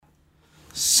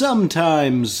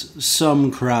Sometimes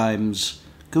some crimes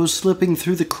go slipping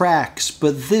through the cracks,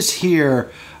 but this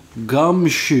here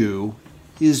gumshoe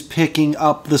is picking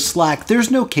up the slack.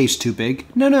 There's no case too big.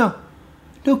 No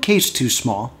case too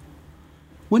small.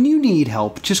 When you need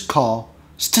help, just call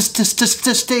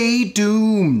Stay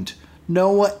Doomed.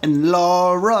 Noah and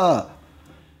Laura.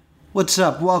 What's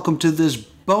up? Welcome to this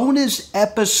bonus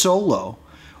episode.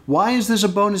 Why is this a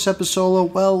bonus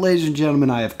episode? Well, ladies and gentlemen,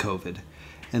 I have COVID.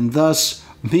 And thus,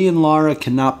 me and Laura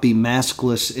cannot be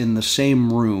maskless in the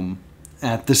same room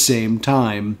at the same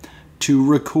time to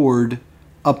record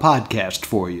a podcast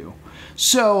for you.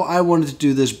 So I wanted to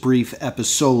do this brief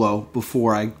episode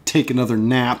before I take another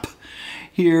nap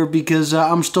here because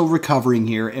I'm still recovering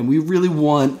here, and we really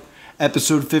want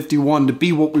episode 51 to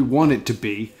be what we want it to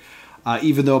be,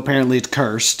 even though apparently it's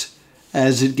cursed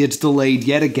as it gets delayed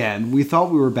yet again. We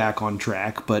thought we were back on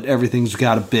track, but everything's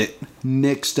got a bit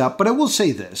mixed up. But I will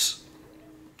say this.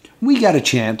 We got a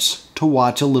chance to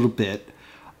watch a little bit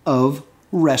of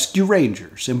Rescue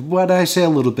Rangers. And when I say a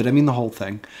little bit, I mean the whole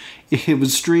thing. It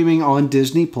was streaming on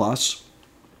Disney+.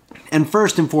 And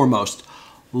first and foremost,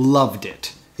 loved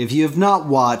it. If you have not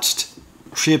watched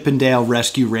Chip and Dale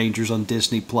Rescue Rangers on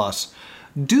Disney+,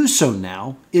 do so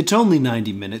now. It's only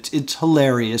 90 minutes. It's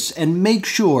hilarious. And make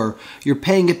sure you're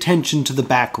paying attention to the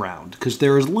background, because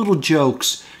there is little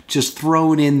jokes just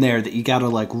thrown in there that you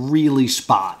gotta really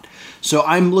spot. So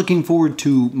I'm looking forward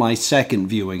to my second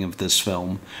viewing of this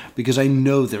film, because I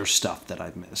know there's stuff that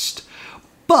I missed.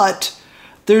 But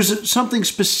there's something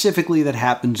specifically that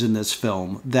happens in this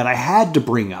film that I had to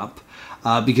bring up,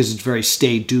 because it's very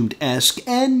Stay Doomed-esque,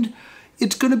 and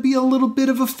it's going to be a little bit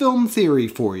of a film theory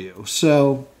for you.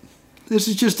 So this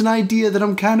is just an idea that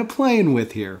I'm kind of playing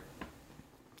with here.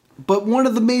 But one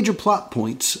of the major plot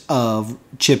points of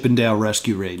Chip and Dale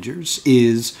Rescue Rangers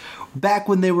is back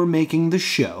when they were making the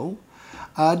show,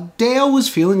 Dale was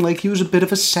feeling like he was a bit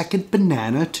of a second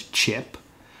banana to Chip,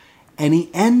 and he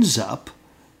ends up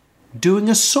doing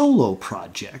a solo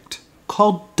project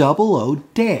called Double O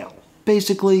Dale.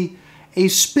 Basically, a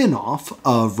spin-off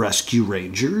of Rescue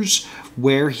Rangers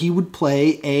where he would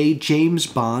play a James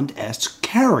Bond-esque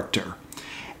character.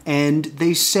 And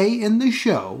they say in the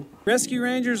show, Rescue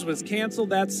Rangers was canceled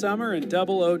that summer and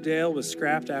Double O Dale was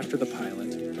scrapped after the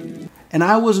pilot. And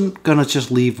I wasn't going to just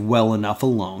leave well enough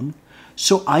alone,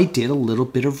 so I did a little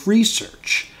bit of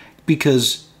research.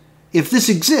 Because if this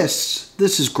exists,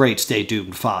 this is great Stay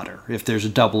Doomed fodder, if there's a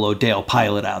Double O Dale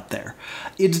pilot out there.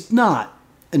 It's not,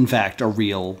 in fact, a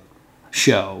real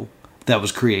show that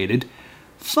was created.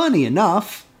 Funny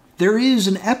enough, there is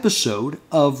an episode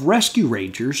of Rescue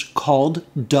Rangers called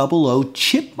Double O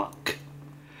Chipmunk.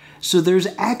 So there's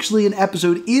actually an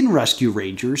episode in Rescue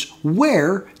Rangers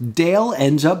where Dale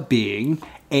ends up being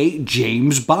a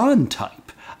James Bond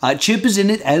type. Chip is in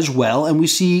it as well, and we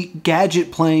see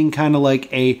Gadget playing kind of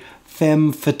like a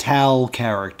femme fatale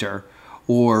character,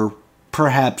 or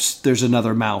perhaps there's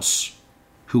another mouse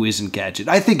who isn't Gadget.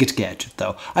 I think it's Gadget,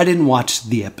 though. I didn't watch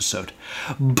the episode.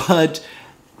 But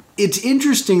it's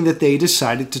interesting that they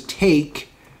decided to take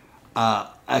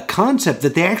a concept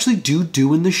that they actually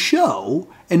do in the show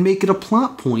and make it a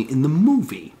plot point in the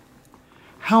movie.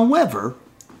 However,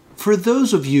 for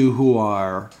those of you who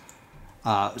are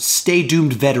Stay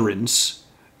Doomed veterans,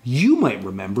 you might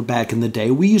remember back in the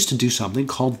day we used to do something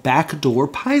called Backdoor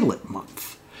Pilot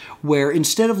Month, where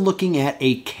instead of looking at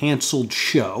a canceled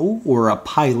show or a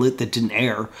pilot that didn't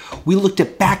air, we looked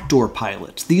at backdoor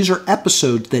pilots. These are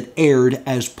episodes that aired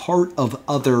as part of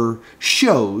other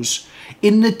shows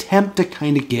in an attempt to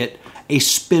kind of get a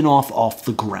spin-off off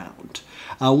the ground.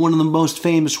 One of the most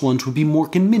famous ones would be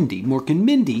Mork and Mindy. Mork and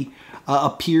Mindy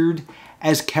appeared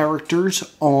as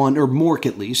characters on, or Mork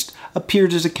at least,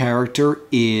 appeared as a character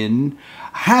in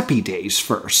Happy Days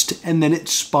first, and then it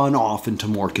spun off into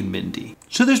Mork and Mindy.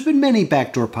 So there's been many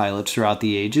backdoor pilots throughout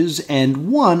the ages,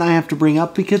 and one I have to bring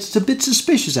up because it's a bit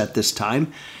suspicious at this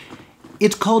time.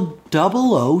 It's called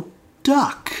Double O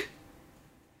Duck.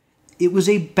 It was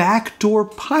a backdoor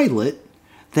pilot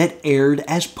that aired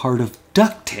as part of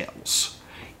DuckTales.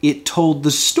 It told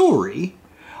the story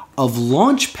of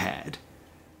Launchpad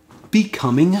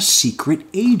becoming a secret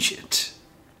agent.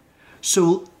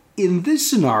 So in this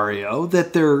scenario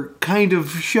that they're kind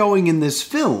of showing in this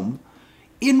film,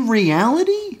 in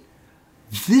reality,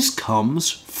 this comes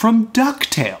from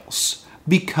DuckTales,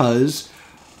 because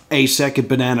a second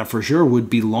banana for sure would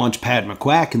be Launchpad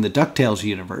McQuack in the DuckTales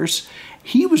universe.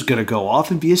 He was going to go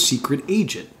off and be a secret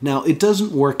agent. Now, it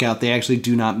doesn't work out. They actually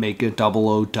do not make a Double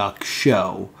O Duck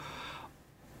show.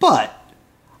 But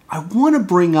I want to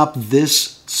bring up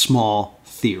this small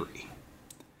theory.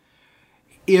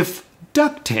 If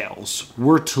DuckTales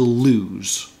were to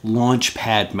lose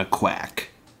Launchpad McQuack,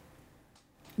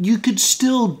 you could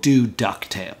still do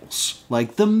DuckTales.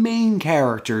 Like, the main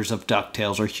characters of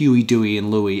DuckTales are Huey, Dewey, and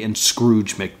Louie and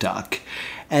Scrooge McDuck.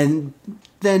 And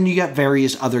then you got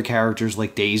various other characters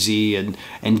like Daisy and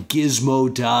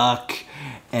Gizmo Duck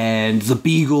and the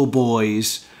Beagle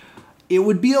Boys. It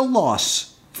would be a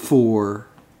loss for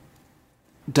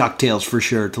DuckTales for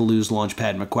sure to lose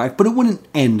Launchpad McQuack, but it wouldn't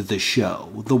end the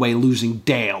show the way losing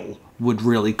Dale would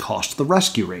really cost the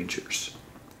Rescue Rangers.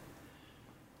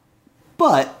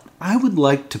 But I would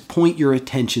like to point your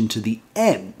attention to the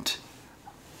end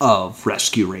of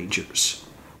Rescue Rangers,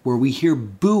 where we hear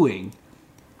booing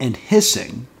and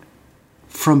hissing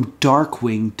from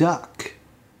Darkwing Duck.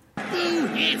 Boo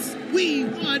hiss! We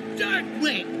want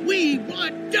Darkwing! We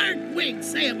want Darkwing!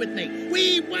 Say it with me!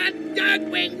 We want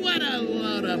Darkwing! What a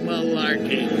load of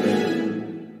malarkey!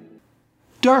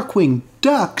 Darkwing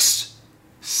Duck's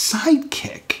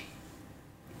sidekick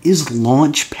is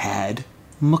Launchpad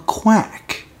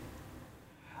McQuack.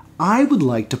 I would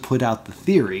like to put out the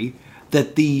theory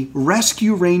that the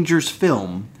Rescue Rangers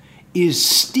film is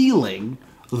stealing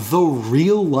the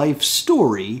real-life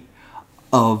story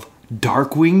of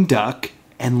Darkwing Duck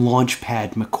and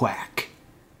Launchpad McQuack.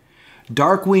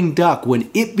 Darkwing Duck,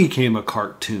 when it became a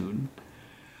cartoon,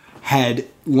 had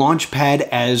Launchpad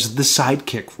as the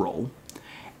sidekick role,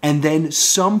 and then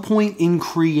some point in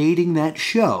creating that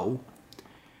show,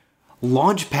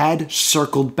 Launchpad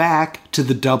circled back to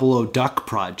the Double O Duck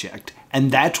project,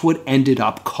 and that's what ended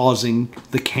up causing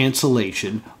the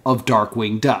cancellation of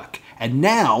Darkwing Duck. And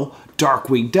now,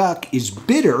 Darkwing Duck is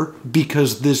bitter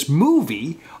because this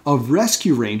movie of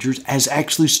Rescue Rangers has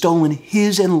actually stolen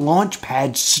his and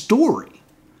Launchpad's story.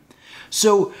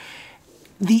 So,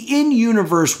 the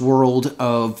in-universe world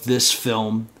of this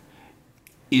film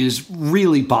is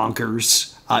really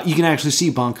bonkers. You can actually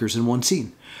see bonkers in one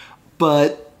scene.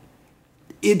 But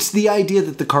it's the idea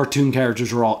that the cartoon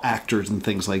characters are all actors and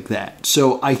things like that.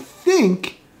 So I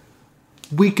think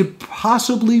we could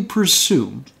possibly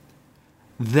presume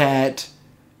that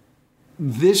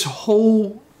this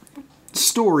whole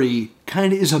story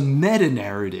kind of is a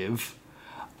meta-narrative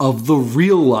of the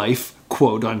real-life,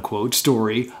 quote-unquote,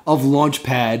 story of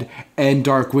Launchpad and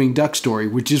Darkwing Duck story,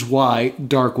 which is why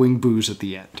Darkwing boos at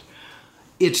the end.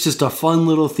 It's just a fun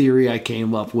little theory I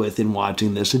came up with in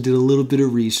watching this. I did a little bit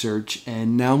of research,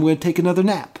 and now I'm going to take another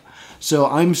nap. So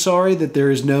I'm sorry that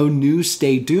there is no new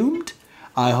Stay Doomed.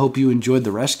 I hope you enjoyed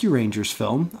the Rescue Rangers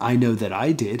film. I know that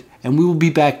I did. And we will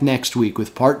be back next week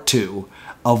with part 2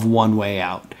 of One Way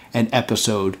Out and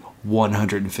episode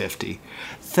 150.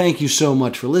 Thank you so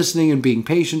much for listening and being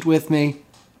patient with me.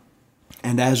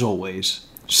 And as always,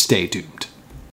 stay doomed.